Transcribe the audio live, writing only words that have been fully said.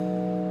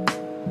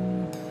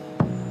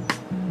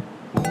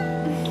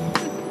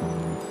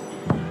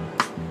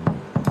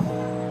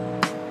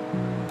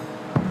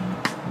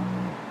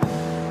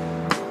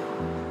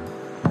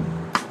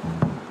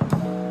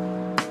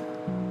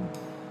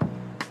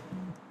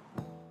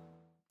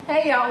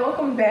Hey y'all,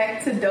 welcome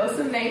back to Dose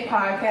of Nate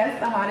podcast,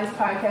 the hottest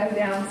podcast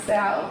down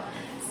south.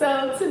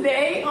 So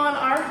today on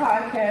our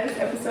podcast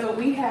episode,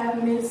 we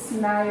have Miss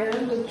Naya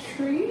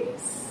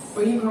Latrice.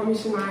 Well, you call me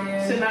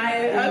Shania.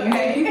 Shania,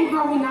 okay. People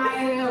call me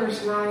Naya or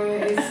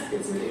Shania.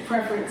 It's a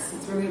preference.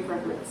 It's really a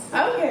preference.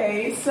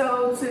 Okay,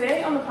 so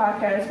today on the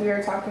podcast, we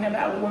are talking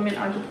about women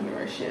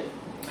entrepreneurship.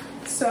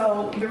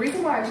 So the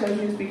reason why I chose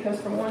you is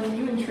because, for one,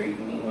 you intrigued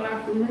me.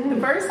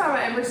 The first time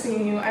I ever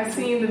seen you, I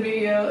seen the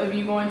video of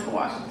you going to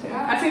Washington.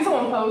 I seen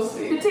someone post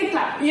it. The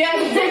TikTok. Yeah,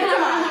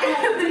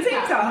 the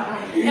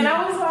TikTok. And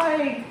I was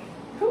like,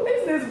 who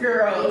is this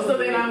girl? So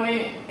then I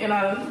went and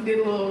I did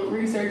a little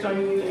research on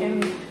you,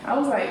 and I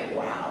was like,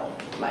 wow.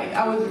 Like,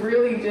 I was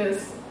really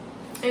just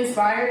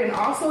inspired and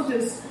also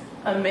just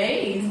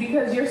amazed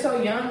because you're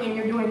so young and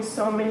you're doing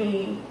so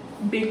many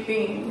big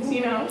things,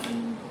 you know?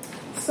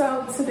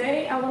 So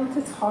today I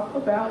wanted to talk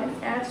about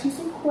and ask you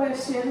some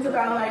questions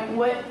about like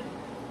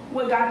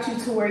what got you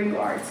to where you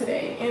are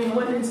today and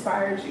what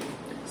inspired you.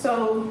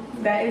 So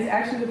that is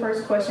actually the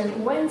first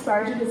question. What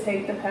inspired you to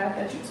take the path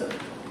that you took?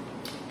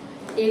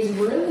 It's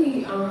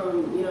really,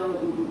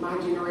 my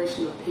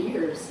generation of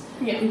peers.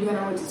 Yeah. People that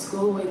I went to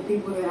school with,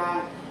 people that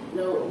I,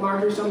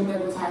 Marjorie Stoneman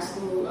Douglas High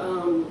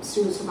School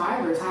student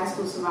survivors, high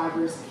school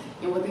survivors,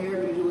 and what they were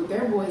able to do with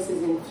their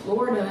voices in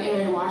Florida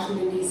and in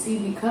Washington, D.C.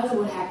 because of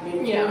what happened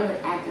in Florida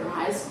at their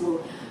high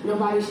school.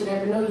 Nobody should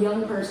ever, no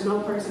young person,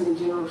 no person in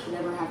general should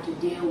ever have to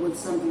deal with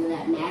something of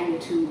that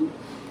magnitude,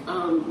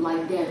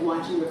 like death,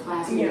 watching your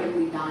classmate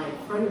literally die in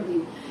front of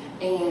you,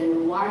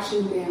 and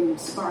watching them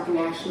spark a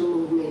national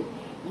movement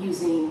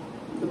using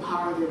the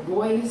power of their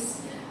voice.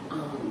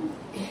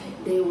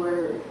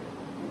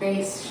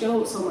 They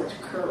showed so much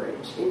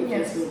courage in the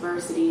face of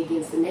adversity,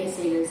 against the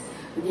naysayers,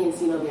 against,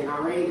 the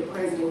NRA, the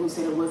president who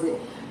said it wasn't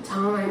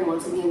time,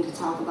 once again, to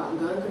talk about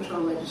gun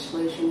control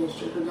legislation and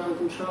stricter gun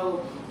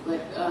control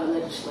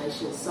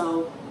legislation.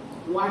 So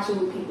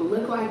watching people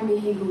look like me,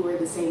 who are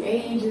the same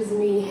age as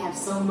me, have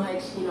so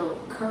much,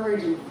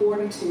 courage and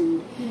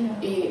fortitude,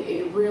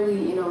 it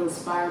really,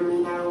 inspired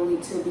me not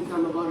only to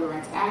become a voter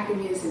rights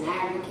activist and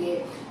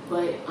advocate,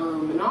 but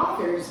an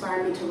author.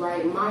 Inspired me to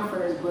write my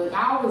first book.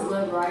 I always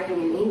loved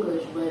writing in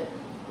English, but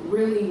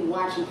really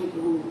watching people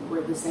who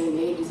were the same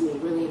age as me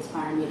really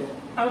inspired me to.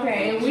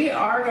 Okay, and we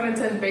are going to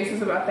touch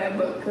bases about that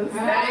book because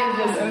that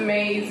is just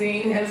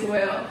amazing as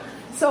well.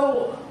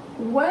 So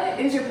what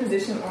is your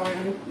position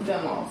on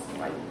gun laws?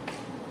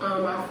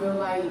 I feel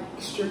like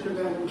stricter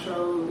gun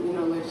control,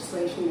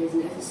 legislation is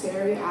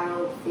necessary.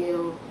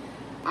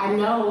 I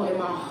know in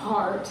my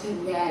heart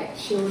that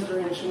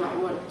children should not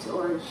want to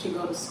or should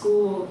go to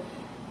school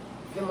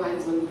feeling like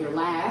it's going to be their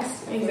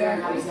last.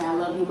 Exactly. I say, I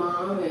love you,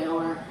 Mom,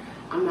 or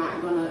I'm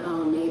not going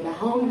to make it at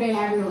home today,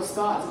 having those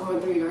thoughts going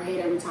through your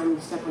head every time you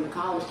step on a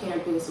college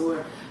campus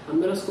or a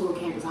middle school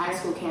campus, high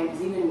school campus,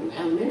 even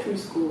elementary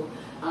school.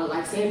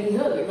 Like Sandy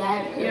Hook,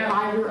 that a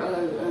 5 or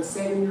a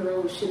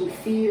 7-year-old shouldn't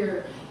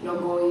fear,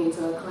 going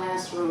into a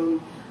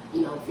classroom,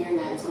 fearing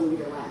that it's going to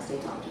be their last day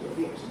talking to their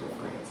peers or their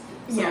friends.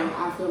 So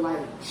I feel like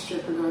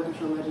stricter gun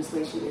control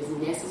legislation is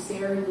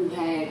necessary.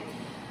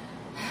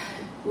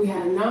 We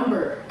had a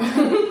number,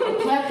 a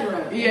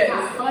plethora. It's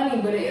not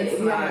funny, but we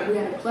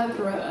had a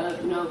plethora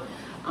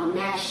of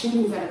mass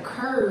shootings that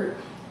occurred.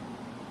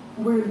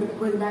 Where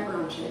the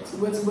background checks?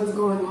 What's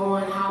going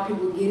on? How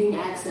people are getting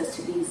access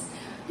to these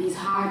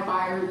high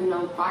fire,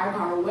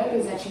 firepower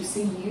weapons that you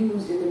see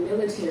used in the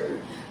military.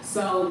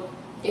 So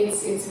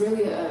it's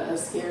really a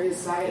scary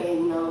sight,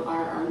 and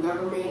our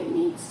government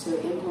needs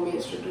to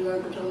implement stricter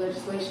gun control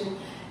legislation,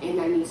 and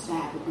that needs to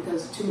happen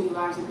because too many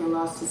lives have been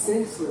lost to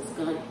senseless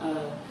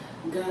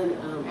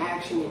gun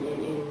action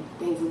and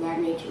things of that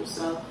nature.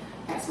 So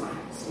that's my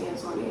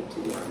stance on it, to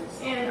be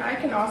honest. And I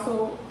can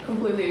also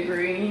completely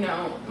agree.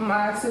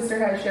 My sister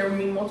has shared with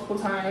me multiple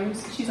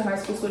times, she's a high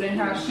school student,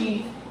 how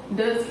she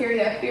does carry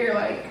that fear.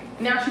 Like,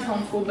 now she's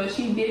homeschooled, but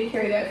she did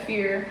carry that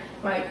fear,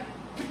 like,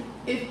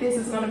 if this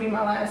is going to be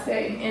my last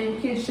day.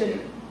 And kids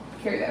shouldn't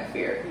carry that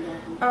fear.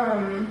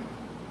 Exactly.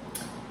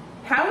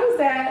 How is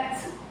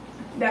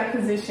that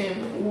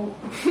position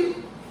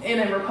in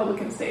a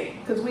Republican state?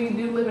 Because we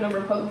do live in a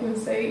Republican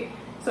state.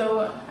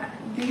 So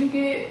do you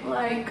get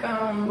like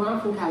Well,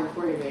 I'm from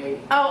California, baby.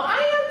 Oh, I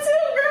am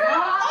too, girl.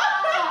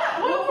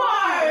 What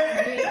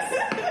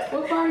part?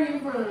 What part are you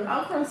from?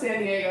 I'm from San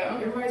Diego.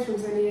 Everybody's from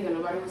San Diego.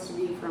 Nobody wants to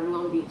be from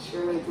Long Beach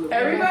or Lakewood.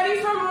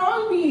 Everybody's from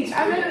Long Beach.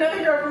 I met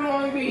another girl from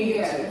Long Beach.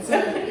 Yeah, so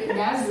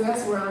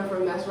that's where I'm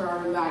from. That's where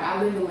I reside.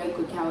 I live in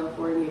Lakewood,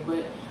 California,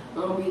 but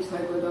Long Beach,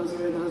 Lakewood, those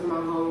are my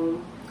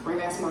home. Or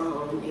that's my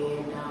home.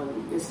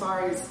 And as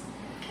far as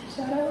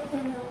shout out,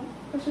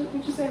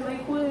 what you say,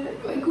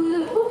 Lakewood?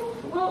 Lakewood.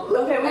 Well,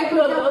 okay, we put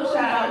a little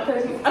shout out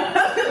because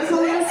it's a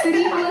little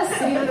city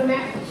on the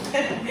map.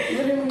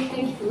 Literally,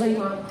 thank you for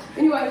laying on.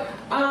 Anyway,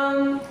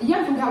 I'm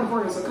from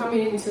California, so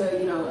coming into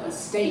a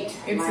state,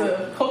 it's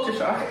a culture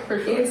shock for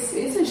sure.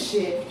 It's a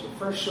shift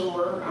for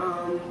sure.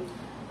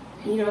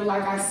 You know,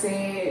 like I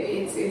said,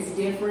 it's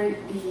different.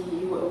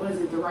 What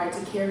is it? The right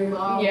to carry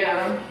law.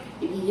 Yeah.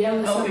 If you yell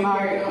at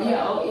somebody,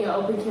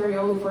 open carry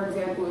only. For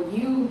example, if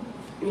you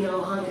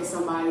hunk at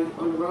somebody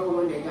on the road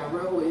one day, got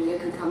roadway, they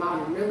could come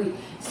out and really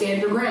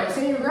stand your ground.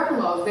 Stand your ground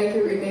laws. If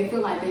they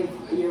feel like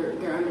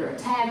they're under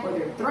attack or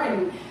they're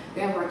threatened,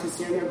 they have a right to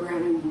stand their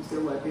ground and use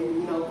their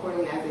weapon,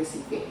 accordingly as they see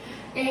fit.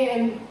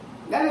 And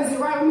that doesn't sit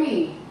right with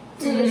me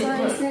to a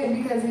certain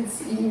extent, because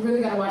you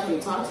really gotta watch how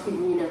you talk to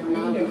people. You never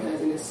know,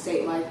 because in a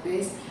state like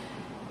this,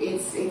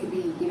 it could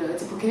be,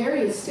 it's a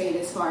precarious state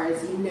as far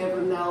as you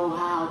never know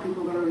how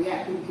people are going to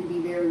react. People can be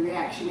very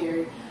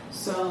reactionary.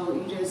 So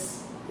you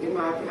just, in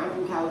my opinion, I'm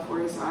from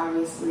California, so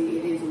obviously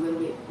it is a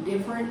little bit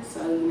different.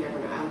 So you never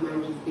know.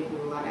 Alabama's just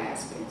different in a lot of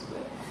aspects.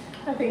 But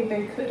I think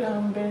they could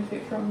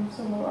benefit from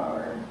some of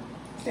our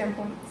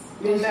standpoints.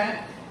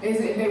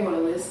 If they want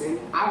to listen.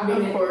 I've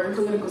been in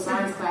political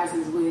science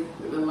classes with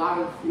a lot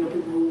of people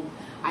who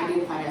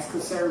identify as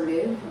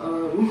conservative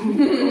or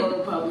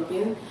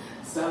Republican.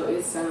 So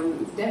it's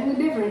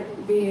definitely different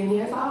being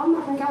here. So I'm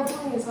not from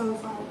California, so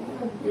it's like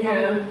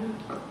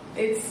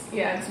it's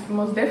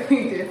most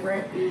definitely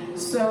different. Mm-hmm.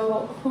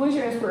 So who is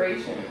your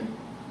inspiration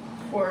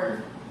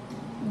for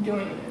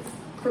doing this,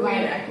 for being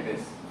an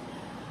activist?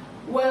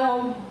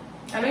 Well,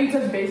 I know you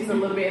touched bases a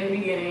little bit in the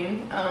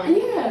beginning. I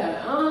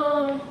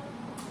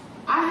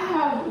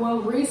have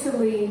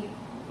recently.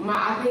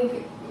 I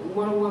think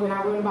one woman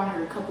I wrote about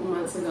her a couple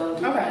months ago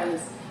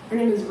because her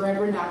name is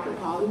Reverend Dr.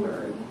 Polly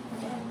Murray.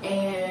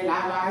 And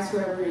I advise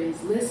whoever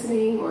is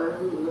listening or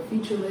who the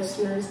future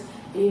listeners,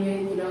 and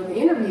even the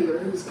interviewer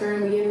who's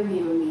currently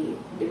interviewing me,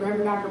 the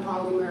Reverend Dr.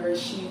 Polly Murray.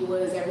 She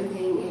was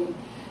everything and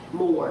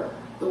more.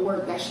 The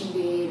work that she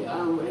did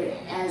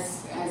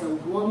as a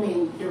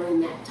woman during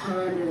that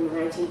time, during the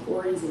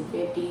 1940s and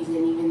 50s and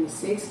even the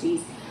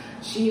 60s,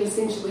 she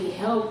essentially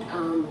helped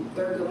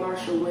Thurgood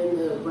Marshall win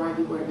the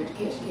Brown Board of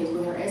Education case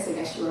with her essay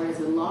that she wrote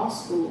as a law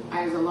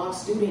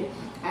student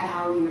at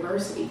Howard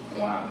University.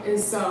 Wow. And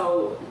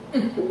so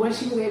what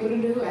she was able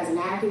to do as an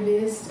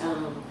activist,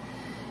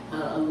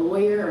 a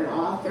lawyer, an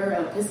author,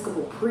 an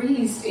Episcopal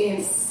priest,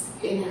 in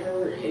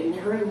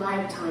her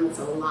lifetime, it's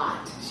a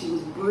lot. She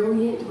was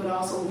brilliant, but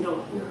also we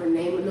don't hear her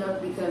name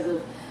enough because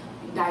of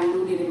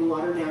diluted and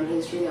watered down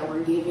history that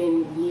we're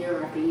given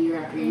year after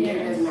year after year.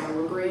 It doesn't matter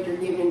what grade you're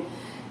given,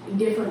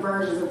 different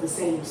versions of the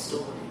same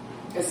story,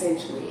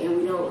 essentially. And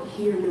we don't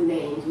hear new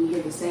names. We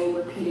hear the same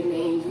repeated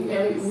names. We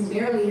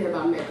barely hear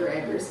about Medgar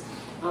Evers.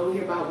 We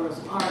hear about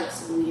Rosa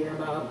Parks. We hear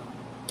about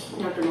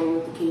Dr. Martin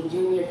Luther King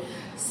Jr.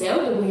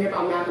 Seldom we hear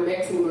about Malcolm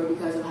X anymore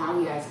because of how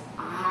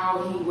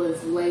he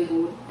was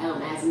labeled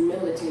as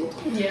militant.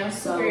 Yeah,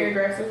 so very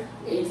aggressive.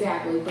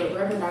 Exactly. But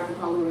Reverend Dr.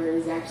 Polly Murray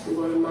is actually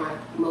one of my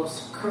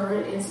most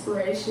current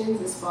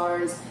inspirations as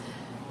far as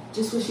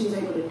just what she was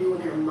able to do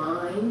in her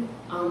mind,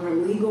 her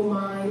legal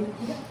mind,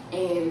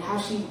 and how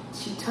she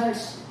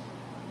touched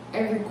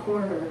every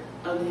corner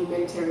of the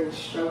humanitarian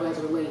struggle as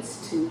it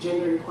relates to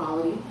gender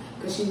equality,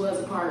 because she was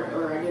a part,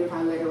 or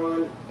identified later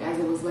on as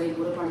it was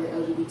labeled, a part of the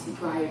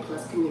LGBTQIA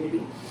plus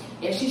community.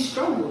 And she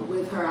struggled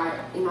with her,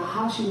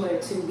 how she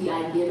wanted to be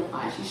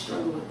identified. She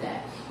struggled with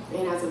that.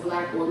 And as a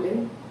black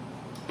woman,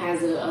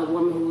 as a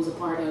woman who was a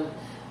part of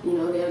the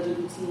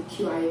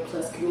LGBTQIA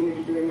plus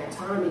community during that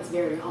time, it's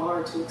very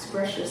hard to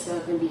express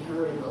yourself and be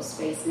heard in those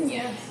spaces.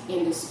 Yes.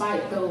 And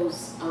despite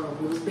those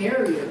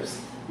barriers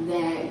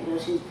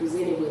that she was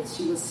presented with,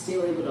 she was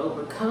still able to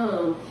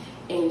overcome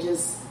and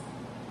just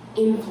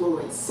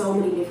influence so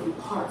many different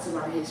parts of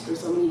our history,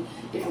 so many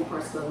different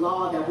parts of the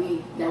law that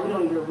we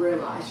don't even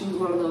realize. She was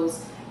one of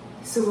those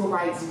civil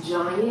rights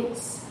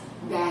giants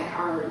that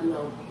are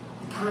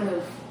kind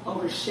of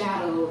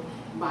overshadowed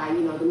by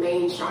the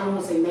mainstream. I don't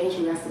want to say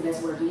mainstream, that's the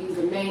best word to use.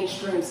 The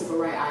mainstream civil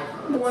rights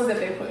icons, the ones that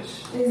they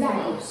push.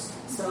 Exactly.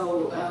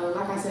 So,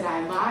 like I said,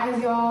 I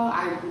advise y'all.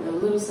 A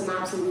little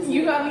synopsis.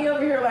 You got me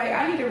over here like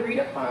I need to read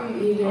up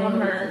on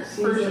her.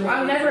 For sure.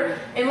 I've never,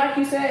 and like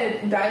you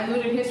said,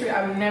 diluted history.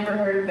 I've never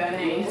heard of that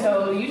name.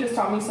 So you just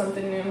taught me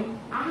something new.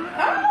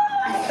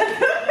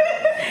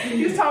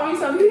 You just taught me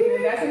something new.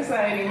 That's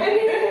exciting.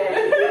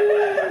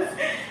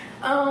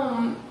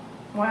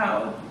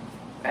 Wow.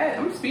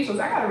 I'm speechless.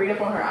 I gotta read up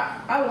on her.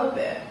 I love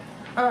that.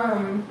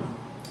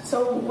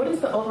 So what is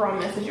the overall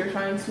message you're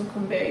trying to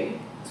convey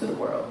to the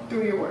world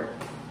through your work?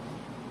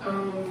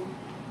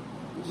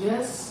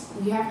 Just,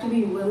 you have to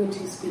be willing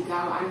to speak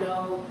out. I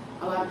know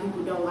a lot of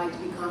people don't like to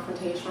be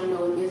confrontational. I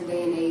know in this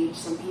day and age,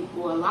 a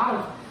lot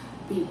of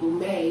people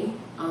may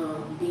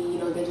be,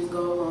 they just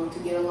go along to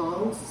get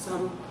along.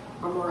 Some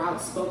are more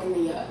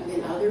outspoken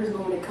than others,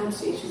 but when it comes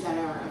to issues that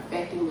are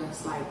affecting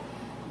us, like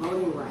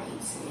voting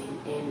rights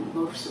and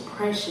voter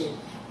suppression,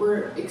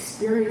 we're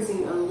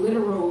experiencing a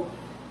literal,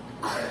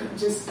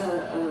 just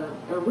a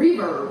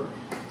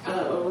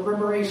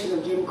reverberation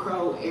of Jim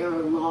Crow era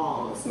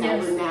laws that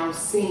we're now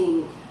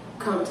seeing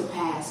come to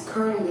pass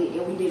currently.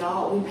 And we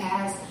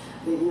passed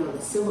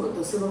the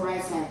Civil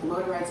Rights Act, the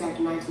Voting Rights Act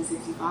of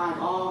 1965,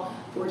 all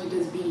for it to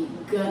just be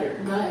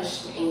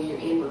gushed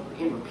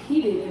and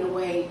repeated in a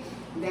way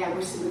that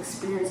we're still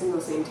experiencing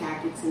those same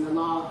tactics in the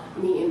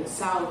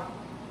South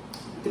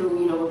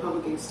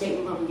through state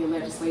Republican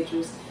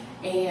legislatures,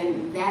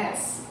 and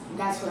that's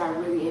what I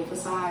really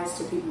emphasize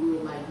to people who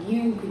look like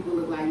you, people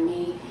who look like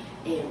me,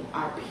 and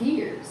our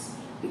peers,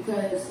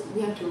 because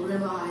we have to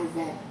realize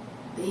that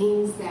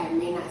things that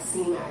may not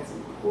seem as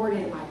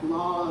important, like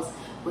laws,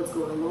 what's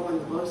going on,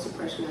 the voter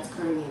suppression that's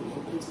occurring in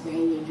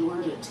Pennsylvania,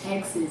 Georgia,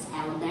 Texas,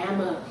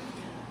 Alabama,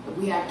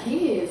 we have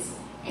kids.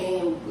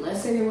 And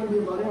let's say they want to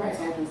be voting rights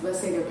activists.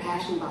 Let's say they're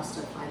passionate about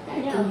stuff like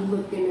that. Yeah. Can you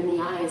look them in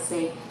the eye and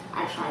say,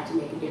 I tried to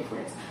make a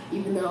difference?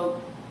 Even though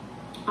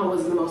I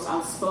wasn't the most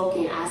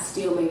outspoken, I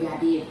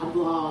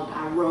blogged,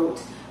 I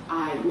wrote,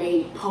 I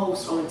made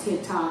posts on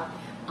TikTok,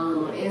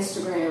 on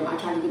Instagram. I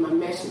tried to get my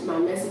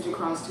message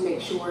across to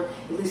make sure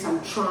at least I'm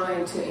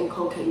trying to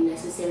inculcate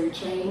necessary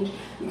change,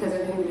 because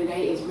at the end of the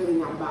day, it's really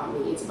not about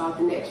me. It's about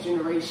the next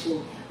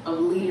generation of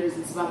leaders.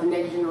 It's about the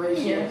next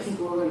generation of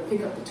people who are going to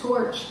pick up the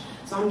torch.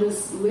 So I'm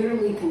just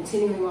literally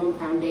continuing on the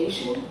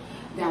foundation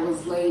that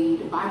was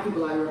laid by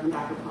people like Reverend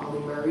Dr.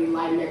 Pauline Murray,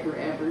 like Medgar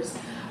Evers,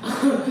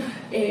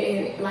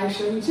 and like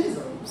Shirley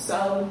Chisholm.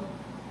 So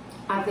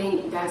I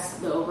think that's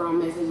the overall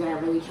message that I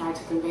really try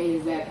to convey,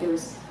 is that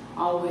there's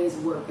always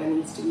work that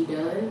needs to be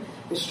done.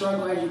 The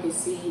struggle, as you can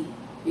see,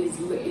 it's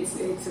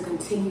a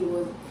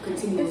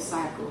continuous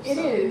cycle. It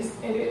is.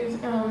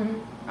 I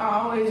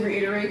always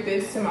reiterate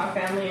this to my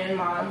family and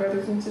my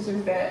brothers and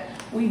sisters, that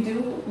we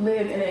do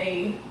live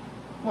in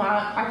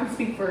I can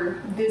speak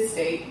for this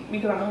state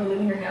because I'm only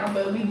living here now,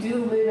 but we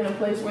do live in a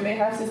place where they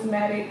have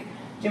systematic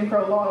Jim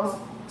Crow laws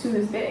to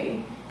this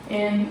day,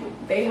 and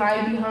they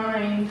hide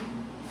behind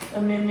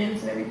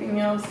amendments and everything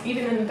else.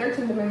 Even in the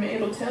 13th Amendment,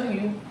 it'll tell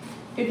you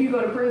if you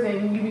go to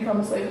prison, you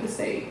become a slave of the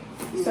state.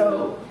 Mm-hmm.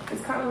 So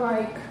it's kind of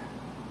like,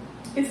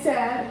 it's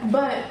sad,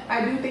 but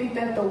I do think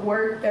that the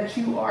work that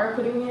you are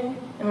putting in,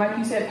 and like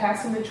you said,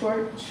 passing the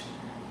torch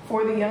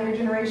for the younger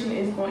generation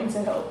is going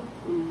to help.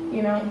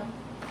 Mm-hmm.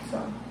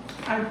 So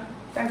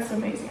that's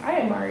amazing.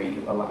 I admire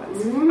you a lot.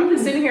 Mm-hmm. I'm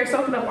just sitting here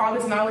soaking up all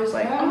this knowledge,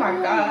 like, oh my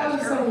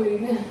gosh, girl.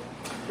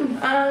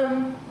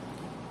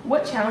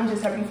 What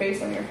challenges have you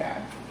faced on your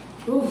path?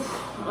 I don't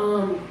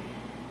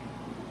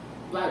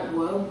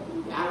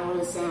want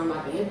to sound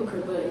like a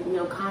hypocrite, but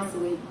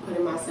constantly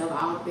putting myself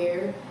out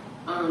there,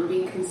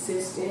 being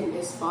consistent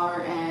as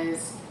far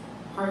as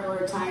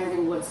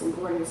prioritizing what's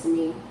important to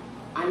me.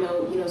 I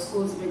know,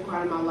 school is a big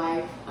part of my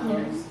life.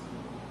 Yes.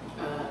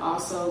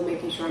 Also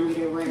making sure I'm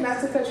getting rest.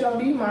 Not to cut you off,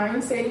 do you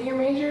mind saying your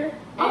major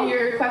and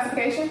your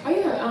classification? Oh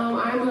yeah,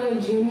 I'm a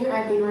junior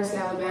at the University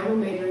of Alabama,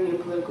 majoring in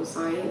political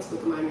science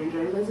with a minor in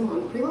journalism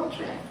on the pre-law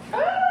track.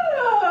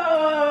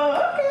 Oh,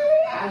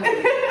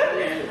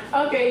 okay.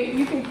 Okay,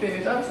 you can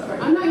finish. I'm sorry.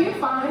 Oh no, you're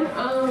fine.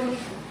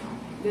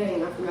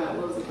 Dang, I forgot.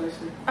 What was the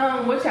question?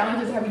 What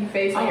challenges have you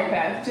faced on your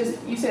path? Just,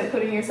 you said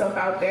putting yourself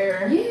out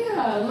there.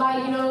 Yeah,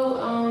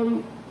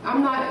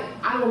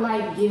 I don't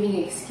like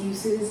giving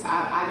excuses.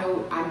 I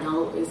don't.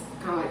 It's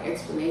kind of like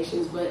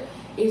explanations, but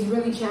it's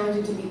really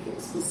challenging to be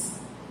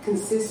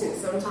consistent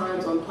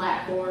sometimes on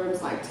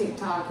platforms like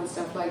TikTok and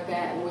stuff like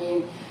that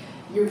when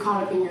you're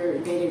caught up in your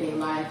day-to-day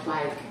life.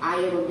 Like, I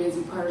am a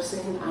busy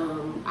person.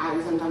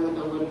 Sometimes I don't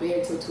go to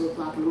bed till 2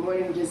 o'clock in the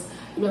morning. Just,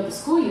 the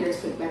school year is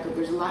picked back up.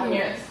 There's a lot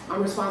of,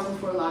 I'm responsible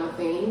for a lot of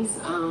things.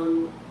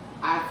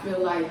 I feel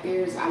like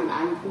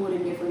I'm pulled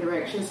in different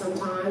directions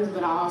sometimes,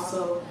 but I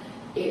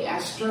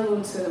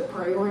struggle to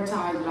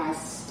prioritize what I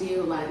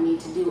still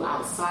need to do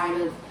outside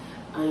of,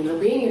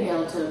 being a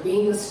Delta,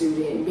 being a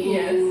student,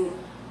 being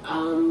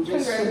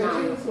just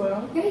Shania. As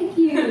well. Thank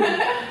you.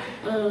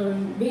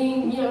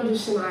 Being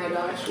just Shania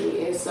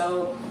Daughtry, and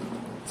so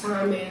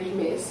time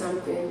management is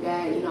something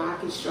that I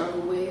can struggle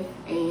with,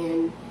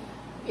 and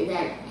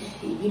that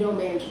if you don't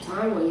manage your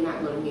time well, you're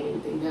not going to get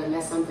anything done.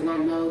 That's something I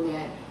know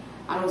that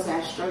I don't say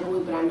I struggle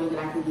with, but I know that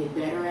I can get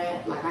better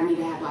at. Like, I need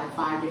to have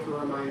 5 different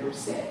reminders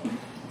set.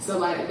 So,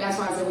 that's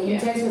why I said when you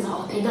text me,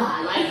 thank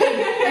God. Thank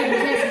you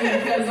text me,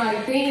 because,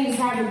 things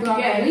happen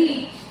throughout the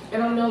week,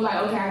 and I know,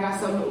 okay, I got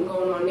something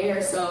going on there.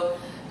 So,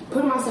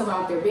 putting myself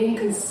out there, being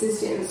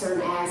consistent in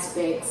certain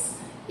aspects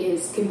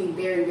can be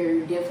very,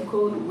 very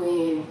difficult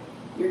when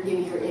you're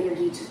giving your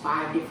energy to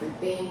 5 different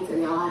things,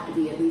 and they all have to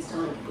be at least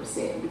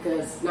 100%,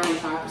 because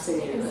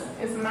 95% ain't enough.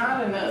 It's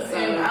not enough. So,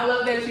 and I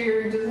love that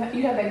you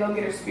have that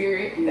go-getter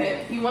spirit,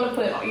 that you want to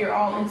put your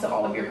all into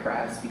all of your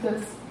crafts,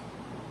 because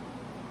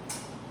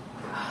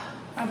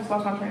I just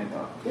lost my train of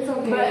thought. It's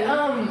okay. But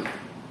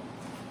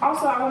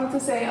also I wanted to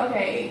say,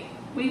 okay,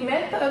 we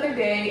met the other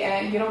day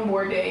at Get On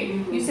Board Day.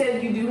 Mm-hmm. You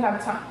said you do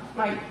have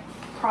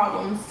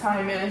problems,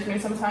 time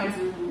management sometimes.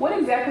 Mm-hmm. What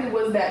exactly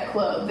was that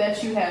club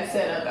that you had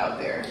set up out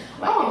there? If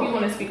you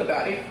want to speak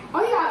about it.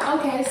 Oh yeah,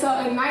 okay. So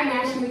Ignite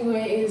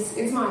Nationally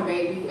is my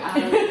baby.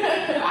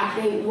 I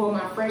think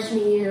my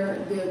freshman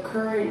year, the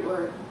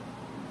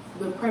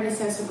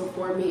predecessor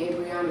before me,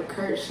 Adriana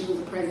Kurt, she was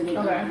the president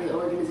of the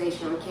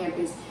organization on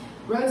campus.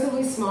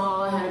 Relatively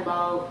small. I had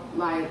about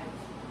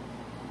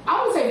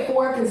I would say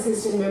 4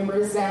 consistent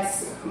members.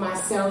 That's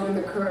myself and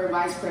the current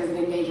vice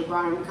president, Deja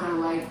Brown. We kind of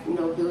like, you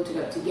know, built it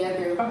up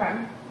together.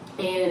 Okay.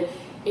 And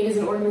it is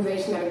an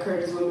organization that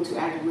encourages women to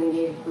actively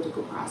engage in the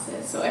political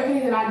process. So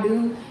everything that I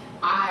do,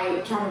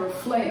 I try to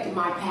reflect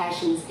my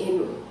passions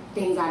in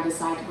things I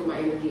decide to put my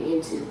energy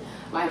into.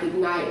 Like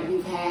Ignite,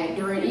 we've had,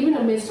 during, even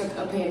amidst a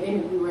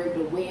pandemic, we were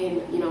able to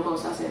win, you know,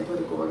 most outstanding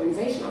political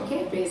organization on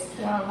campus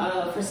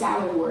for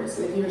SAL Awards.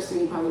 So if you're a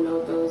student, you probably know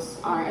what those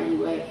are at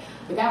UA.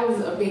 But that was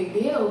a big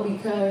deal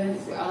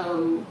because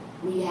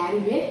we had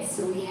events,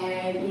 so we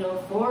had, you know,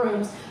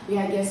 forums, we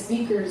had guest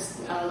speakers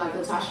like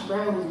Latasha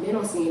Brown, who's been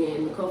on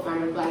CNN, the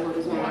co-founder of Black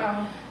Voters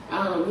Matter.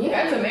 Wow.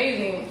 That's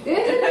amazing.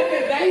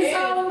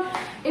 So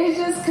it's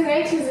just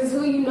connections is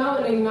who you know,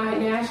 and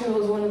Ignite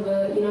National is one of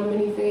the, you know,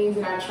 many things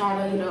that I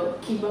try to, you know,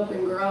 keep up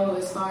and grow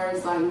as far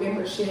as like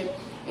membership.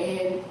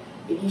 And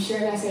if you share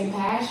that same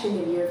passion,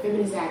 if you're a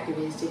feminist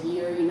activist, if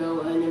you're, you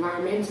know, an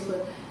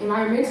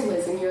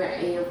environmentalist and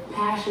you're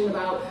passionate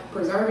about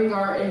preserving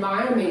our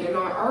environment and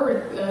our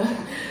earth,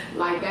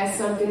 like that's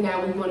something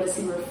that we want to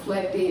see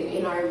reflected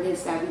in our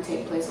events that we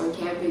take place on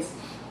campus,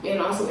 and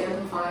also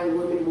amplifying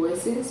women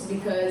voices,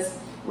 because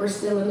we're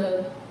still in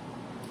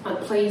a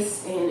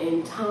place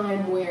and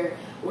time where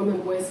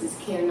women voices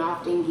can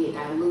often get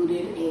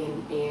diluted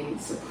and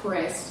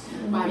suppressed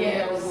by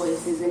male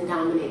voices in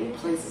dominated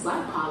places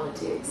like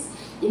politics.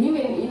 And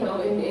even, you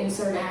know, in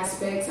certain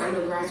aspects, I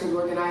know grassroots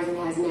organizing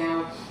has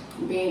now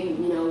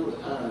been, you know,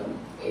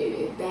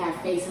 they have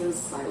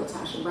faces like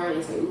Latasha Brown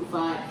and say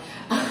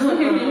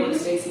UFOT,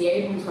 Stacey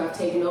Abrams, who have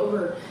taken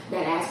over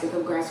that aspect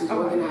of grassroots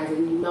organizing.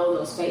 You know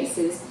those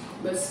faces,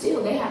 but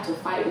still they have to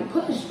fight and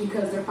push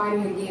because they're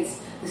fighting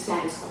against the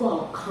status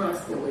quo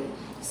constantly.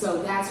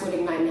 So that's what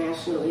Ignite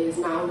National is,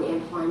 not only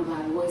amplifying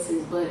Black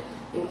voices, but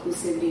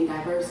inclusivity and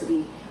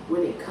diversity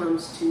when it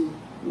comes to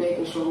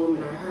making sure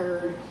women are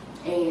heard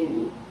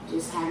and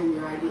just having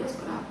your ideas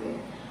put out there.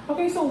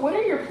 Okay, so what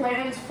are your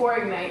plans for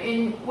Ignite?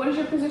 And what is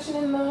your position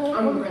in the...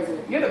 I'm the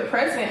president. You're the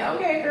president.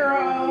 Okay,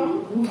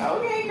 girl.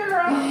 Okay,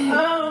 girl.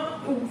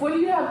 What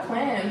do you have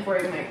planned for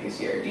Ignite this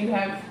year? Do you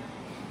have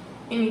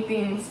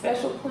anything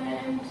special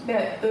planned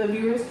that the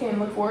viewers can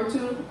look forward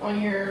to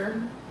on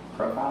your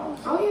profiles?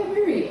 Oh yeah,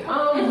 very.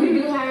 We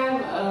do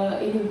have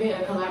an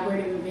event, a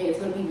collaborative event. It's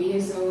going to be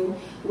via Zoom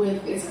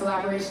with its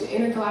collaboration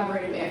in a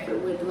collaborative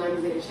effort with the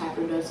Lambda Zeta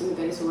chapter of Dustin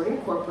Methodist Order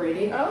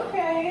Incorporated.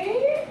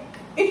 Okay.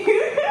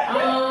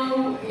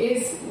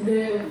 It's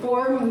the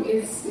forum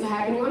is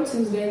happening on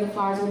Tuesday, and the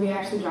flyers will be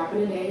actually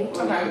dropping today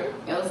on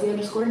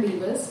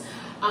LZ_Divas.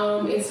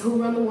 It's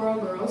Who Run the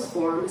World Girls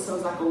Forum, so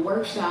it's like a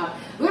workshop,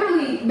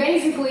 literally,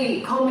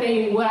 basically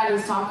culminating what I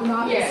just talked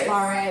about as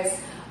far as,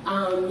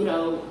 you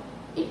know,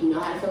 if you know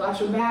how to fill out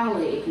your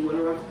ballot, if you want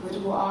to run for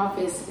political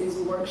office, is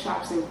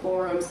workshops and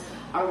forums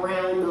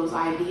around those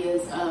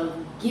ideas of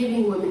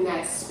giving women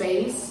that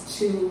space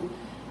to,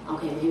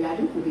 okay, maybe I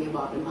do want to be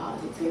involved in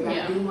politics, maybe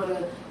I do want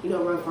to, you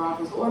know, run for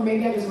office, or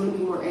maybe I just want to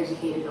be more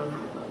educated on how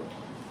to vote.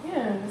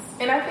 Yes,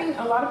 and I think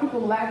a lot of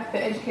people lack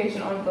the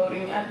education on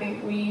voting. I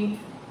think we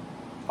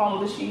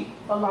follow the sheep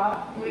a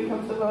lot when it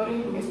comes to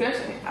voting,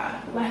 especially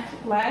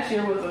last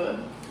year was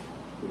a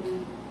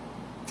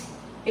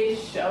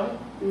ish show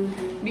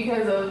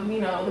because of, you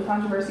know, the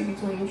controversy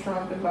between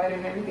Trump and Biden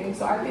and everything.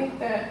 So I think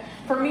that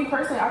for me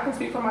personally, I can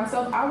speak for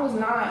myself, I was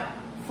not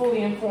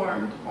fully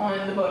informed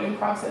on the voting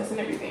process and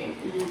everything.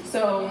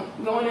 So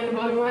going into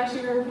voting last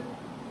year,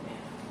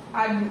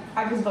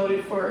 I just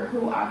voted for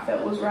who I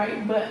felt was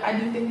right, but I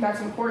do think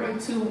that's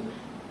important to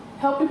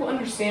help people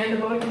understand the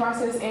voting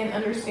process and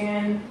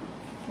understand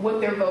what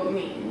their vote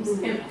means.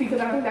 And because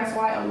I think that's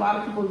why a lot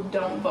of people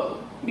don't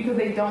vote, because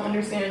they don't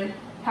understand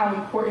how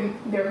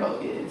important their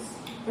vote is.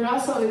 But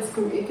also, it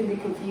can be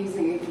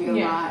confusing. It can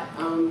be a lot.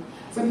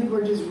 Some people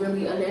are just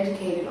really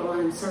uneducated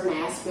on certain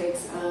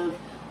aspects of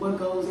what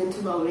goes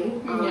into voting,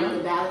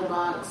 the ballot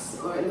box,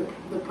 or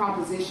the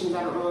propositions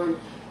that are on,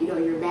 you know,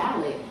 your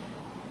ballot.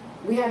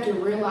 We have to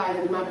realize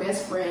that my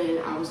best friend,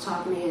 I was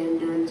talking to him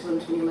during the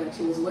 2020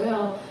 election as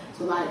well,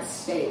 so a lot at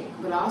stake.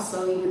 But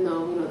also, even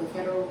though, you know, the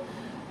federal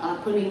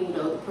putting, you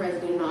know, the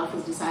president in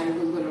office, deciding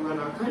who's going to run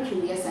our country,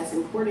 yes, that's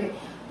important.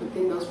 But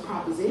then those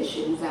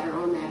propositions that are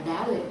on that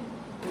ballot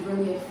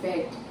really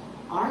affect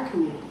our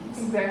communities.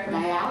 Exactly.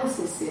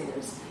 Dialysis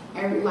centers,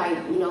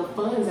 you know,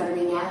 funds that are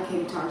being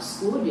allocated to our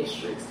school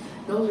districts.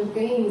 Those are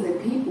things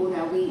and people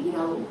that we, you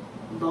know,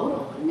 vote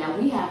on. Now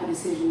we have a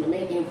decision to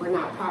make, and if we're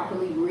not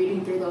properly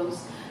reading through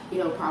those, you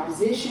know,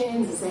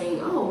 propositions and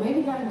saying, oh,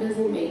 maybe that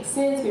doesn't make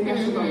sense, maybe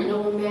I should go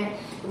know on that.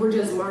 If we're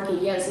just marking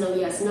yes, no,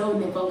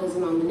 and then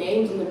focusing on the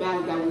names on the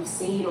ballot that we've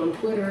seen on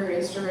Twitter,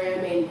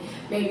 Instagram, and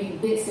maybe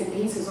bits and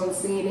pieces on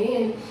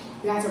CNN,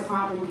 that's a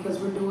problem, because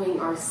we're doing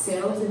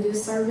ourselves a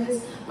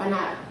disservice by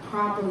not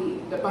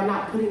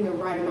putting the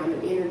right amount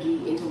of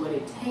energy into what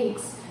it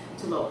takes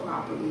to vote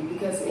properly,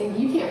 and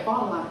you can't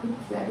fault a lot of people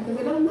for that because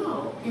they don't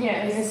know.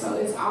 Yes. And so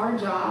it's our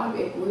job,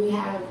 if we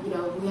have, you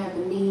know, we have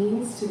the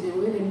means to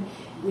do it, and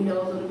we know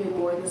a little bit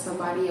more than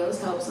somebody else,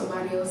 help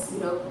somebody else, you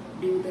know,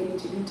 do what they need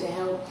to do to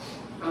help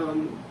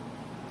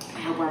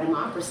have white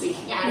democracy.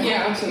 I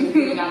actually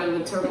get it out of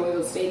the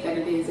turmoil state that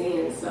it is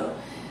in. So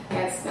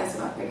that's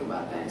what I think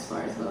about that as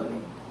far as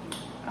voting.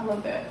 I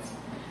love that.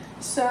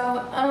 So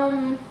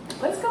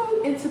let's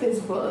go into this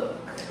book.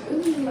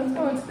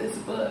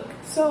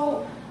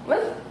 So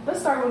let's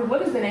start with,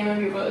 what is the name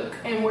of your book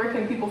and where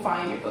can people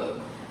find your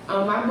book?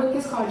 My book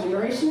is called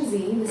Generation Z,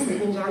 The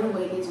Sleeping Giant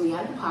Awakens, We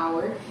Have the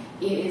Power.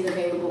 It is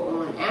available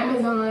on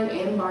Amazon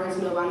and Barnes &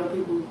 Noble. I know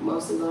people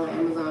mostly go on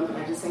Amazon, but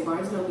I just say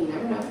Barnes & Noble, you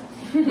never know.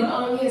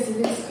 But yes,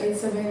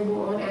 it's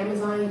available on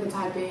Amazon. You can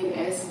type in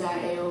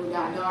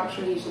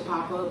s.ao.doctrine. It should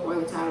pop up, or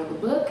the title of the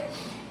book.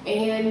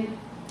 And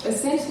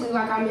essentially,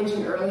 like I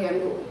mentioned earlier, I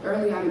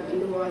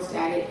nuanced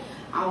at it.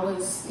 I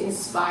was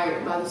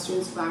inspired by the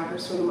student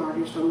survivors from the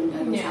martyrs from the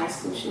Douglas High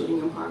School shooting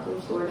in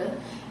Parkland, Florida.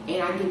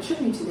 And I give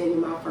tribute to them in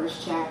my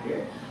first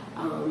chapter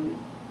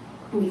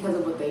because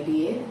of what they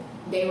did.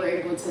 They were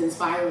able to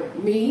inspire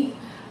me,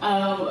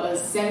 a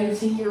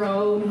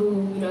 17-year-old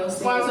who,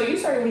 said... Wow, so you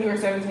started when you were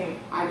 17?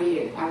 I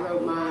did. I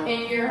wrote my...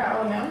 And you're how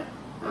old now?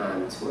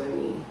 I'm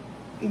 20.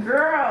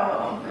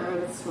 Girl.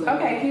 I'm 20.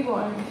 Okay, keep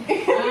going.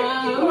 Keep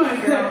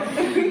going, girl.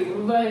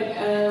 But,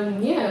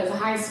 it was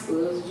high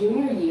school. It was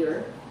junior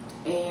year.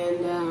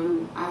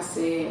 And I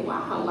said,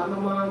 wow, like my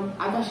mom,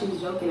 I thought she was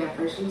joking at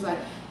first. She was like,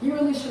 you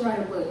really should write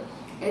a book.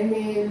 And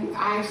then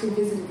I actually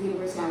visited the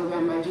University of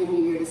Alabama my junior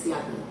year to see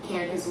how the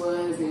campus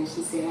was. And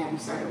she said, have you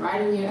started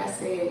writing yet? I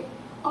said,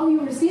 oh, you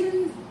were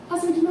serious? I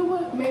said, you know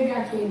what? Maybe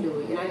I can do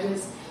it. And I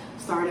just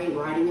started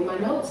writing in my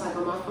notes, like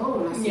on my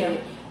phone. I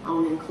said, I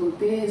want to include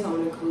this, I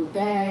want to include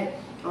that.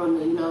 I want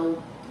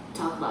to,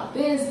 talk about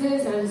this.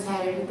 And I just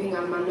had everything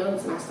on my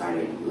notes. And I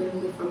started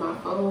literally from my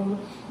phone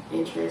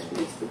and transferred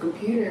it to the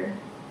computer.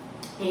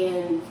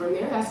 And from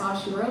there, that's all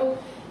she wrote.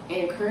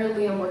 And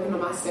currently, I'm working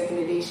on my second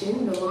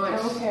edition, the launch.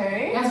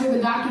 Okay. That's what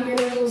the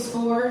documentary was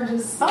for.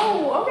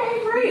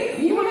 Okay, great.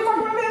 You want to talk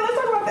about that?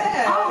 Let's talk about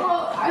that. Oh,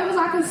 well, it was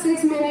like a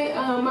 6-minute.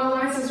 My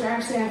line sister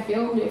actually had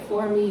filmed it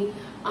for me.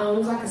 It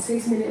was like a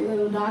 6-minute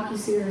little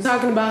docuseries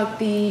talking about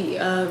the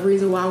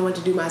reason why I wanted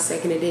to do my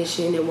second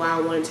edition and why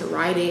I wanted to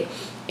write it.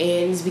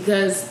 And it's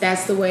because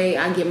that's the way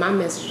I get my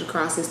message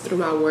across, is through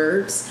my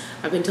words.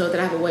 I've been told that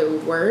I have a way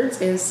with words,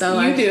 and so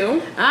you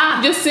do.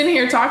 Just sitting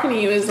here talking to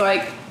you is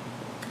like,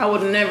 I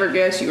would never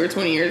guess you were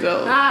 20 years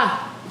old.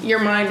 Your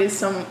mind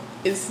is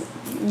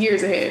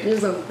years ahead.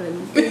 It's so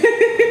funny.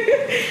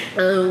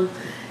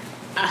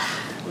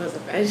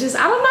 It's just,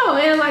 I don't know,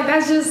 man. Like,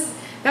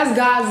 that's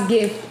God's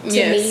gift to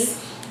me.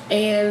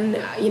 And,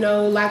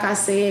 like I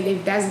said,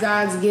 if that's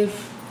God's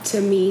gift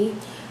to me,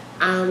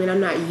 and I'm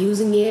not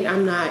using it,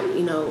 I'm not,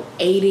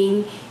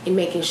 aiding in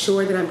making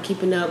sure that I'm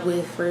keeping up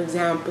with, for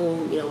example,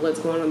 what's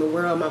going on in the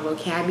world, my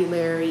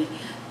vocabulary,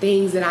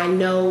 things that I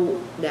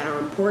know that are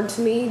important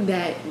to me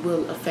that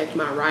will affect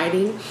my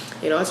writing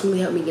and ultimately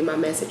help me get my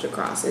message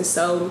across. And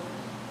so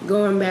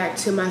going back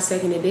to my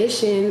second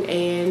edition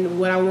and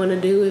what I want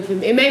to do, if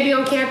it may be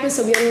on campus,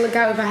 so be on the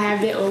lookout if I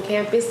have it on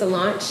campus, the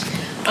launch.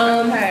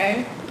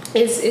 Okay.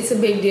 It's a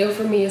big deal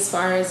for me as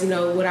far as,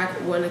 what I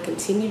want to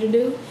continue to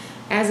do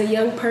as a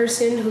young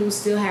person who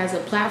still has a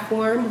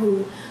platform,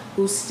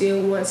 who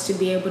still wants to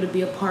be able to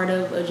be a part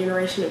of a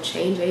generation of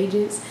change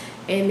agents.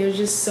 And there's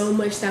just so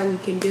much that we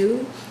can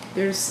do.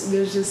 There's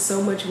just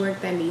so much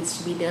work that needs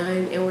to be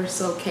done, and we're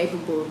so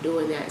capable of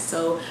doing that.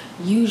 So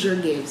use your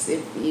gifts.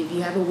 If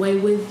you have a way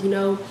with,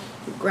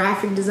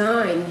 graphic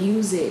design,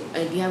 use it.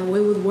 If you have a way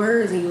with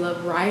words and you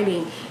love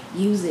writing,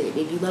 use it.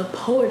 If you love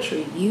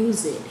poetry,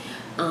 use it.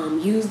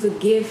 Use the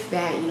gift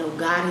that,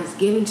 God has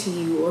given to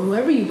you or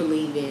whoever you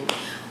believe in.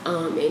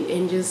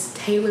 And just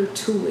tailor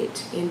to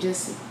it and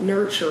just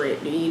nurture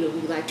it. You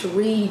like to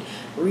reading,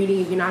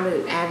 if you're not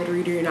an avid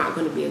reader, you're not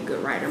going to be a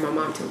good writer. My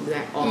mom tells me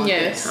that all the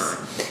time.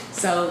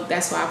 So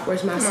that's why I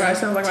force myself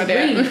to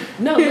read.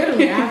 No,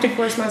 literally, I have to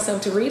force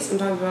myself to read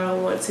sometimes if I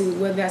don't want to.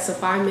 Whether that's a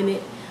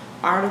 5-minute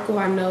article,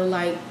 I know,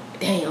 like,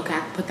 dang, okay,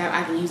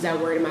 I can use that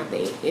word in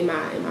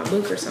my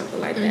book or something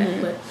like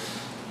that. But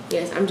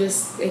yes, I'm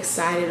just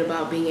excited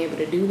about being able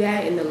to do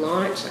that in the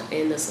launch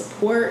and the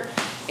support,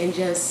 and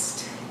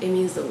just, it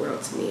means the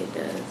world to me. It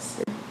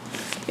does.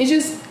 It's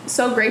just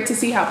so great to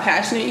see how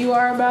passionate you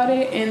are about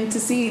it and to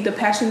see the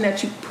passion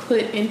that you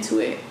put into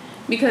it.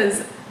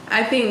 Because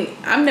I think,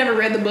 I've never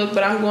read the book,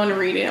 but I'm going to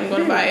read it. I'm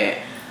going to buy it.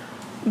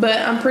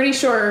 But I'm pretty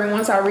sure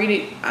once I read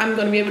it, I'm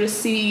going to be able to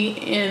see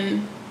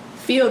and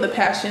feel the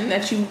passion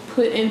that you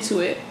put into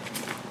it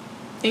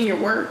in your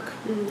work,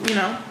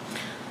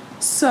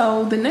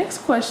 So the next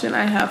question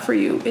I have for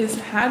you is,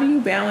 how do you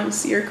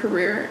balance your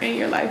career and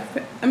your life?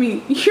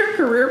 Your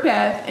career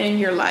path and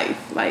your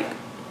life, like,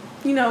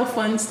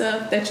 fun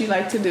stuff that you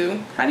like to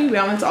do. How do you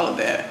balance all of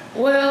that?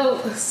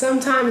 Well,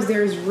 sometimes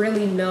there's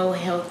really no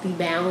healthy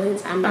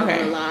balance. I'm not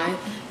going to lie.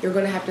 You're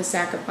going to have to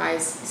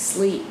sacrifice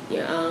sleep,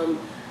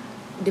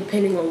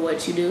 depending on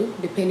what you do,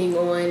 depending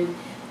on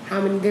how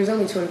many, there's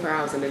only 24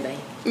 hours in a day.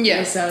 Yeah.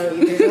 And so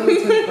there's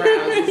only 24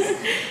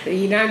 hours.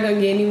 You're not going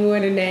to get any more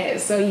than that.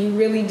 So you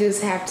really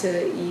just have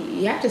to,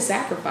 you have to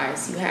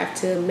sacrifice. You have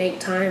to make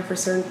time for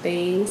certain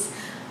things.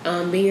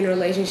 being in a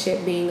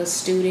relationship, being a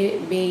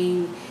student,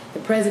 being the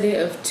president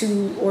of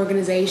 2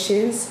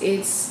 organizations.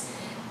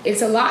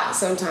 It's a lot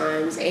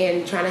sometimes,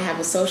 and trying to have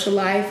a social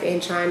life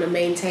and trying to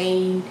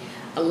maintain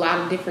a lot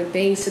of different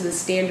things to the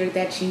standard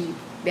that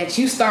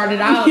you started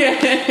out.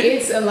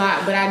 It's a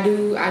lot, but I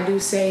do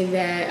say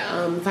that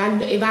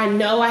if I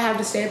know I have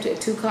to stay up to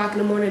 2 o'clock in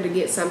the morning to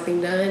get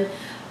something done,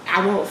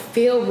 I won't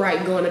feel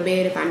right going to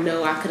bed if I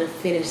know I could have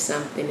finished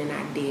something and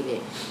I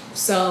didn't.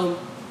 So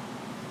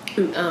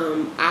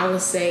I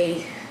would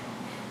say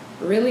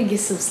really get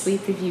some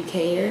sleep if you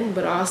can,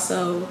 but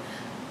also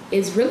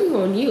it's really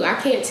on you. I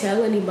can't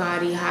tell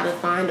anybody how to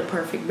find a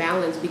perfect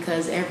balance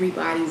because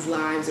everybody's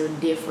lives are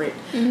different.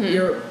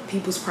 Your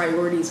people's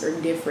priorities are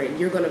different.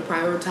 You're going to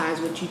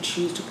prioritize what you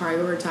choose to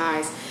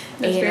prioritize.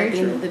 That's and very at the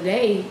end of the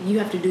day, you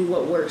have to do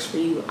what works for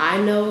you. I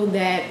know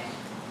that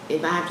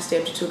if I have to stay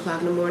up to 2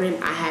 o'clock in the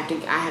morning, I have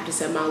to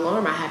set my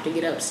alarm. I have to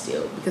get up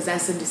still because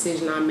that's a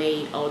decision I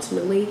made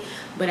ultimately.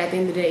 But at the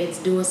end of the day, it's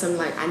doing something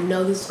like I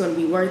know this is going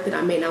to be worth it.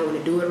 I may not want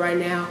to do it right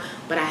now,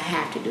 but I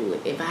have to do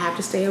it. If I have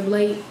to stay up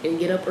late and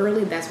get up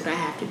early, that's what I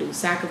have to do.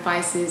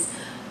 Sacrifices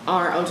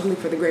are ultimately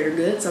for the greater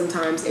good.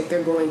 Sometimes if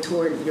they're going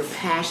toward your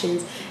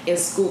passions, and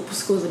school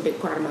is a big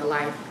part of my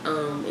life,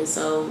 and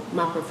so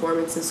my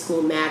performance in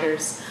school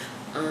matters.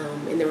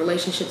 And the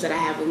relationships that I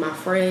have with my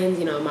friends,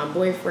 my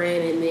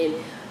boyfriend, and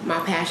then my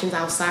passions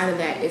outside of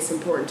that, it's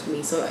important to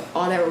me. So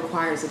all that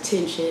requires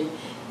attention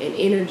and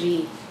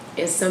energy,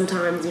 and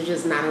sometimes there's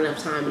just not enough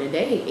time in a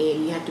day,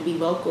 and you have to be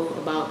vocal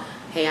about,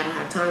 hey, I don't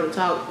have time to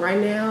talk right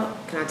now.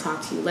 Can I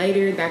talk to you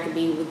later? That could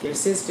be with your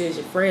sisters,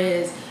 your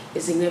friends,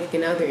 your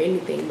significant other,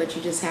 anything, but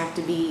you just have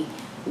to be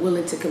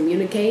willing to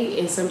communicate.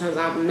 And sometimes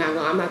I'm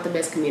not the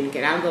best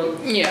communicator. I'll go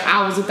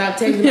hours without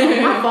texting.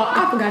 Oh, my fault,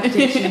 I forgot to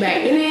text you back.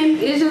 And then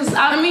it's just,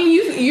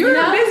 you're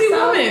a busy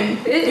woman.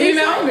 It's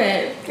like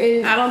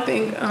that. I don't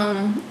think,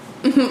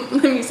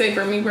 let me say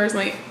for me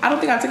personally, I don't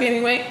think I took it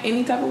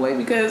any type of way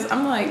because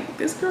I'm like,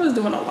 this girl is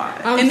doing a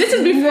lot. And this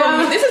is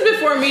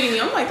before meeting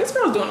you. I'm like, this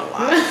girl's doing a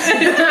lot.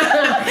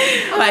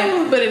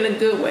 But in a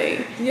good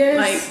way. Yes.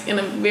 Like, in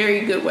a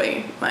very good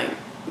way. Like,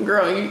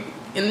 girl, in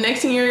the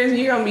next 10 years,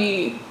 you're going to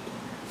be...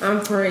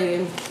 I'm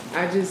praying.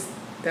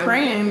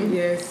 Praying?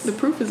 Yes. The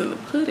proof is in the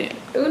pudding.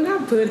 Oh,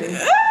 not pudding.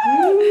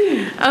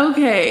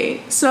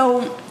 Okay,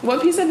 so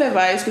what piece of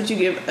advice would you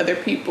give other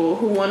people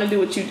who want to do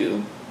what you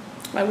do?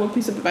 Like, what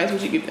piece of advice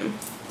would you give them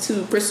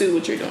to pursue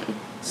what you're doing?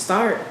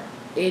 Start.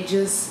 It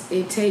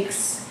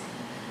takes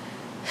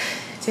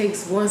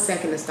 1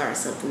 second to start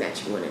something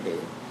that you want to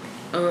do.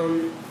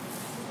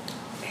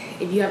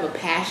 If you have a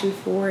passion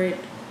for it,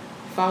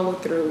 follow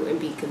through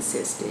and be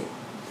consistent.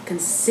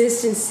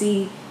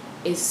 Consistency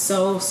is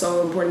so,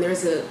 so important.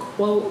 There's a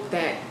quote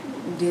that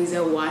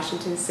Denzel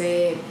Washington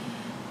said,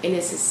 and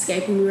it's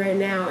escaping me right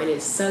now, and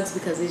it sucks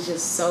because it's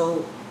just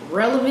so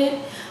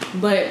relevant.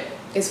 But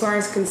as far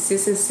as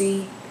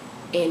consistency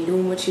and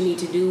doing what you need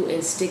to do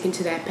and sticking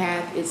to that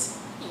path,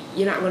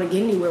 you're not going to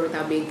get anywhere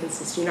without being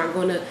consistent. You're not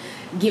going to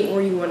get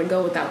where you want to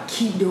go without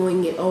keep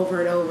doing it over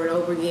and over and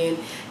over again.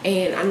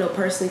 And I know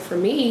personally for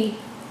me,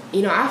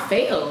 I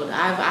failed.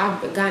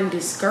 I've gotten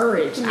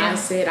discouraged. Yeah. I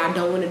said I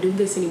don't want to do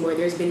this anymore.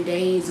 There's been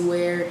days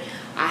where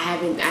I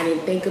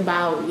didn't think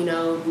about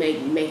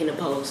making a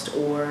post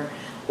or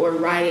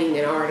writing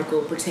an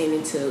article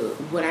pertaining to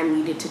what I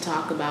needed to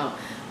talk about.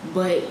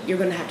 But you're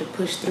gonna have to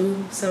push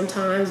through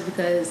sometimes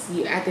because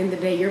at the end of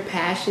the day, your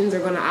passions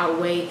are gonna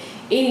outweigh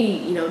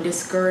any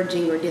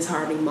discouraging or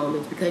disheartening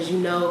moments because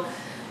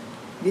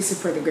this is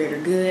for the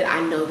greater good.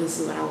 I know this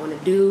is what I want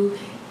to do,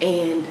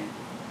 and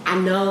I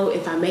know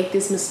if I make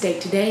this mistake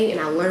today and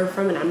I learn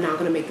from it, I'm not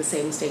going to make the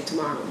same mistake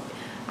tomorrow.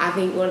 I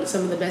think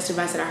some of the best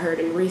advice that I heard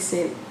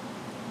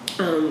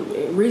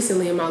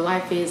recently in my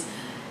life is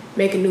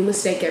make a new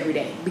mistake every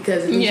day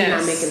because it means you're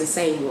not making the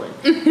same one.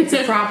 It's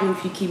a problem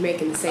if you keep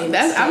making the same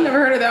mistake. I've never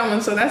heard of that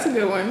one, so that's a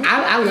good one.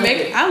 I love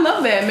it. I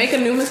love that. Make a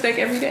new mistake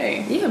every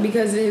day. Yeah,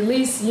 because at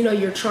least,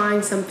 you're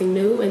trying something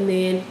new and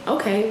then,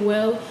 okay,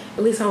 well,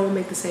 at least I won't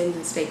make the same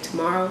mistake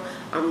tomorrow.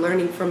 I'm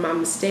learning from my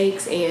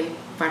mistakes, and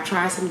if I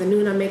try something new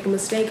and I make a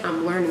mistake,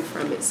 I'm learning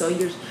from it. So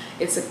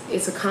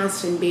it's a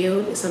constant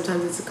build.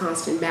 Sometimes it's a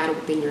constant battle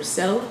within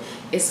yourself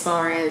as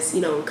far as,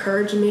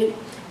 encouragement,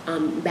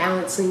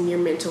 balancing your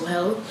mental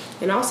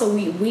health. And also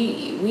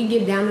we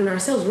get down on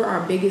ourselves. We're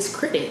our biggest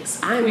critics.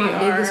 I'm my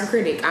biggest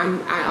critic.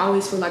 I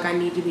always feel like I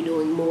need to be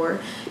doing more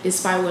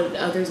despite what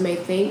others may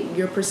think.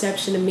 Your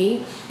perception of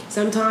me,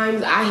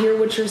 sometimes I hear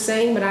what you're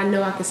saying, but I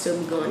know I can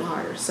still be going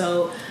harder.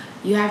 So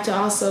you have to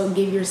also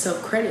give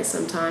yourself credit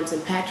sometimes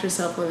and pat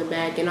yourself on the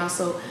back and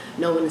also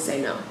know when to say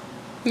no.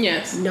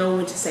 Yes. Know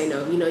when to say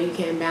no. You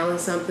can't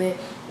balance something.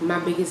 My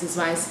biggest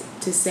advice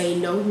to say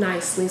no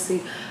nicely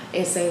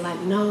and say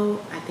no,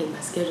 I think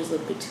my schedule's a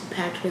little bit too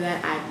packed for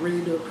that. I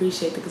really do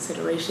appreciate the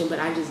consideration, but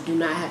I just do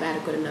not have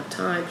adequate enough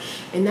time.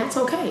 And that's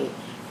okay.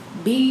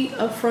 Be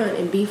upfront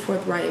and be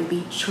forthright and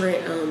be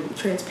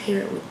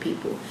transparent with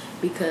people,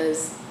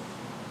 because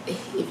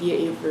if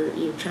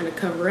you're trying to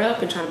cover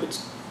up and trying to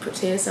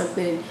pretend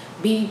something,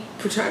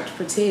 try to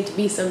pretend to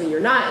be something you're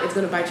not, it's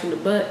going to bite you in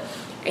the butt.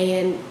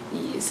 And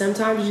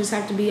sometimes you just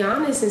have to be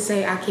honest and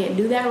say, I can't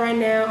do that right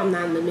now. I'm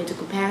not in the mental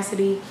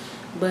capacity.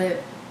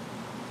 But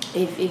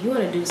if you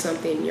want to do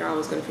something, you're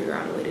always going to figure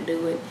out a way to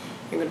do it.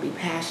 You're going to be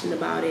passionate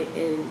about it,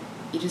 and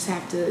you just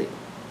have to,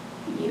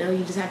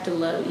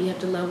 love. You have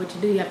to love what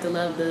you do. You have to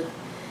love the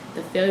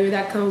failure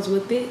that comes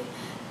with it,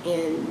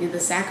 and the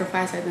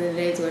sacrifice at the end of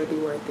the day is going to be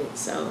worth it.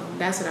 So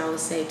that's what I would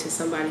say to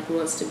somebody who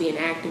wants to be an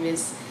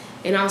activist.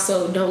 And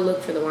also, don't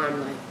look for the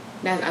limelight.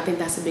 I think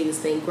that's the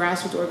biggest thing.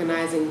 Grassroots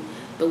organizing,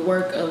 the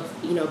work of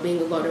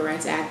being a voter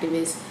rights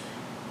activist.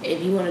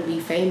 If you want to be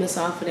famous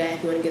off of that,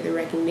 if you want to get the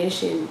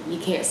recognition, you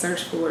can't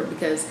search for it,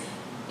 because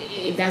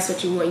if that's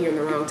what you want, you're in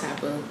the wrong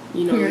type of,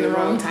 you're in the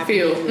wrong type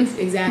field. Of business.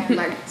 Exactly.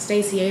 Like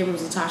Stacey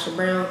Abrams and Tasha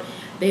Brown,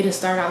 they just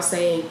start out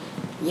saying,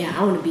 yeah,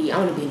 I want to be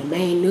in the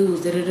main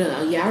news,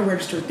 Yeah, I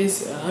registered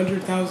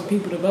 100,000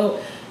 people to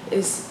vote.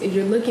 If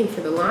you're looking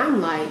for the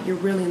limelight, you're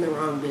really in the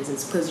wrong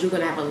business, because you're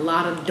going to have a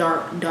lot of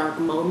dark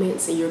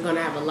moments, and you're going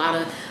to have a lot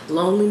of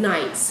lonely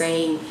nights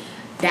saying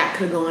that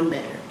could have gone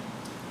better.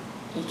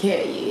 You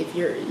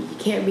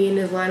can't be in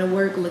this line of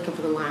work looking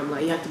for the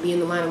limelight. You have to be in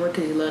the line of work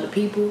because you love the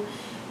people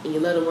and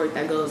you love the work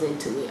that goes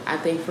into it. I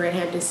think Fred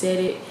Hampton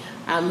said it.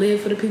 I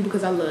live for the people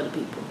because I love the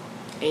people,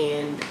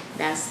 and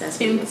that's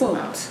what it's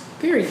about.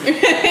 Period.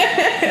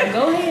 Now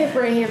go ahead,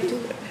 Fred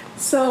Hampton.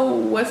 So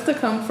what's to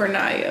come for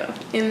Naya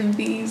in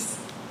these?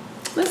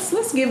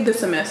 Let's give the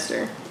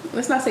semester.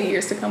 Let's not say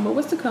years to come, but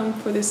what's to come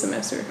for this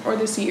semester or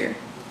this year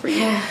for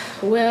you?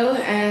 Well,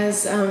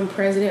 as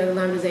president of the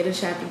Lambda Zeta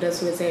chapter of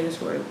Dutchman Zeta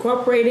Sport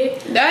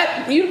Incorporated.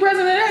 That you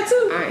president of that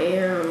too? I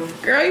am.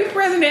 Girl, you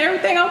president of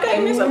everything, okay,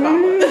 Miss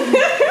Obama.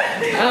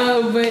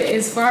 But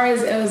as far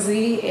as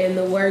LZ and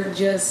the work,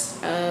 just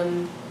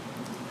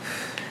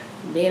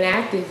being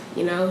active,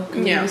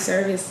 community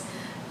service,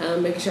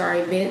 making sure our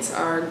events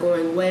are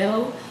going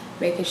well,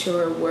 making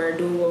sure we're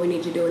doing what we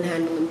need to do and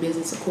handling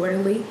business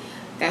accordingly.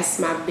 That's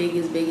my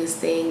biggest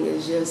thing,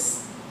 is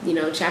just,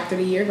 chapter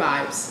of the year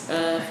vibes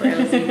for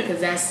LZ,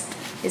 because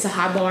it's a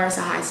high bar, it's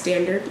a high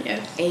standard.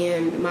 Yes.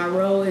 And my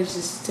role is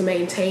just to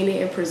maintain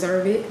it and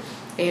preserve it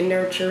and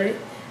nurture it.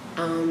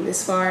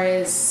 As far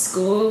as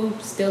school,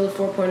 still a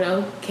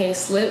 4.0, can't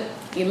slip,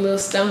 get a little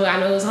stumble. I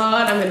know it's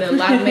hard. I'm in a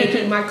lot of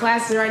making my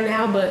classes right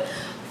now, but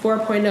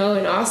 4.0,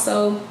 and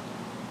also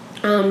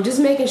just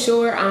making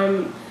sure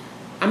I'm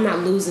not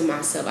losing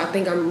myself. I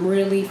think I'm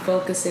really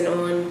focusing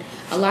on,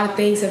 a lot of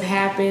things have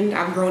happened.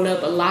 I've grown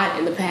up a lot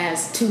in the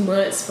past 2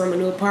 months, from a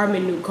new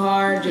apartment, new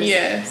car,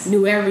 just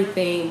new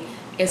everything.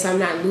 And so I'm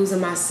not losing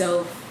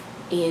myself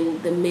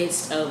in the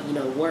midst of,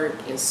 work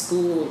and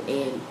school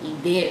and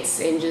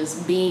events and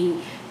just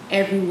being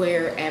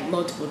everywhere at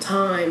multiple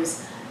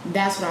times.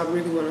 That's what I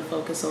really want to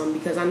focus on,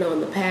 because I know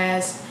in the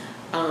past,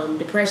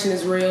 depression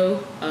is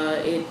real.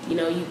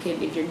 You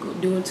can, if you're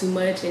doing too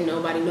much and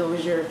nobody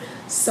knows you're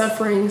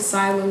suffering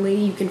silently,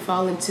 you can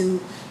fall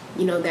into,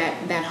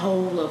 that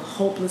hole of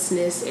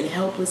hopelessness and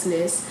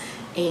helplessness,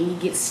 and you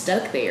get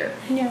stuck there.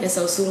 Yeah. And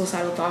so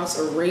suicidal thoughts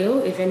are real.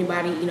 If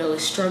anybody,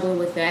 is struggling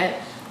with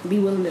that, be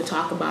willing to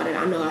talk about it.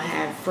 I know I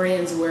have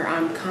friends where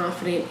I'm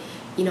confident,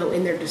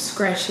 in their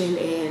discretion,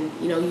 and,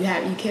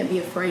 you can't be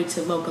afraid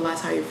to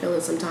vocalize how you're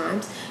feeling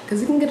sometimes,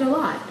 because it can get a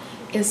lot.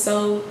 And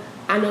so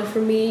I know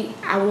for me,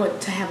 I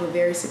want to have a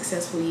very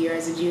successful year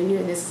as a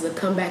junior. This is a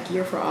comeback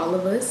year for all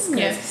of us.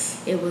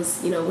 Yes. It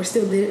was, we're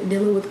still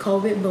dealing with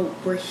COVID,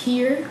 but we're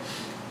here,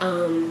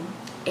 and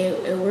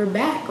we're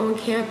back on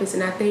campus.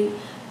 And I think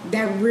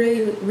that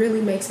really,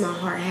 really makes my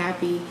heart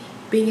happy,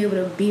 being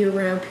able to be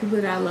around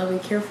people that I love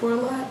and care for a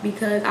lot,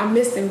 because I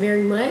miss them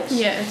very much.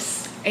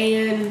 Yes.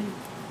 And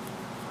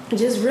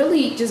just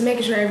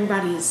making sure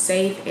everybody is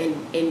safe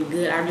and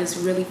good. I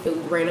just really feel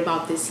great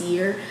about this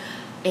year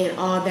and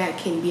all that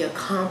can be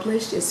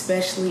accomplished,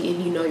 especially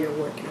if you're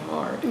working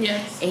hard.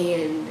 Yes.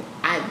 And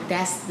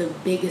that's the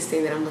biggest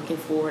thing that I'm looking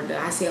forward to.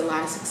 I see a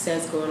lot of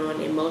success going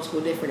on in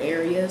multiple different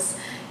areas,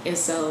 and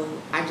so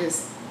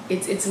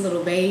it's a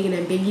little vague and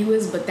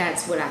ambiguous, but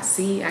that's what I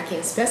see. I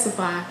can't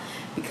specify,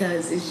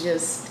 because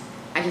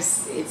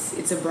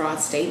it's a broad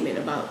statement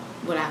about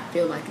what I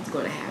feel like is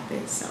going to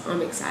happen. So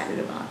I'm excited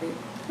about it.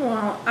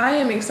 Well, I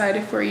am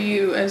excited for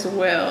you as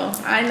well.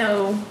 I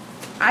know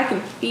I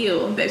can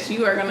feel that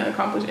you are going to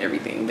accomplish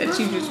everything that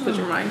you just put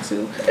your mind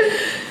to.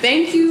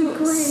 Thank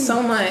you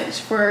so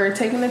much for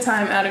taking the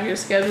time out of your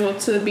schedule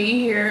to be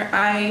here.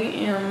 I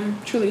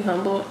am truly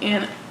humble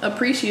and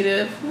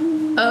appreciative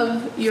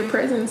of your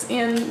presence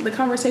and the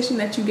conversation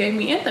that you gave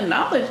me and the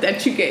knowledge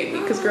that you gave me.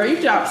 Because, girl, you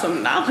dropped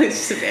some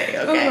knowledge today,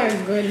 okay? Oh,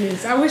 my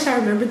goodness. I wish I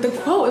remembered the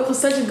quote. It was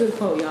such a good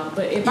quote, y'all.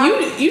 But if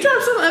you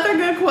dropped some other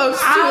good quotes,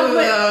 too.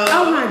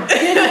 Oh, my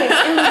goodness.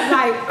 It was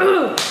like,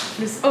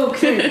 it's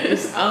okay.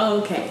 It's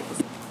okay.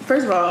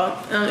 First of all,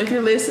 if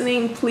you're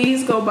listening,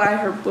 please go buy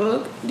her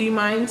book. Do you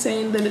mind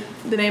saying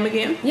the name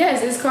again?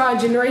 Yes, it's called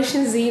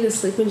Generation Z, The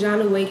Sleeping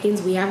Giant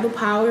Awakens. We Have the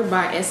Power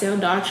by S.L.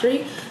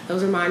 Daughtry.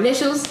 Those are my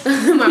initials, my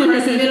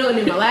first and middle, and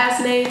then my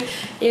last name.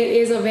 It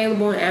is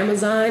available on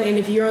Amazon, and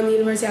if you're on the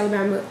University of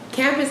Alabama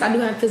campus, I do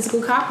have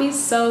physical copies.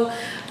 So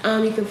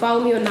you can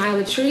follow me on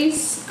Nyla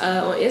Treese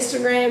on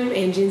Instagram,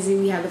 and Gen Z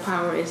We Have the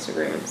Power on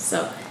Instagram.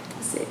 So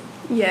that's it.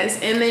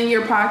 Yes, and then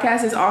your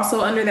podcast is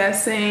also under that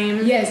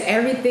same... Yes,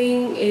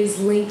 everything is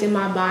linked in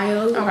my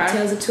bio. Okay.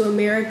 Tales of Two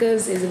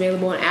Americas is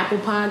available on Apple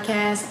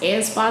Podcasts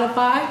and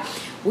Spotify.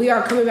 We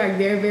are coming back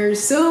very, very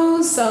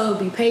soon, so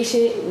be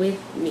patient with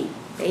me.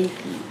 Thank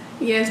you.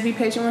 Yes, be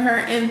patient with her.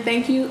 And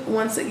thank you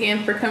once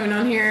again for coming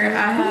on here.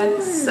 I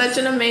had such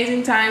an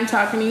amazing time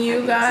talking to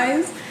you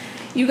guys.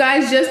 You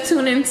guys just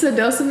tuned into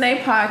Dose of Nay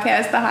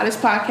podcast, the hottest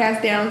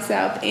podcast down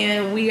south,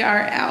 and we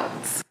are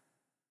out.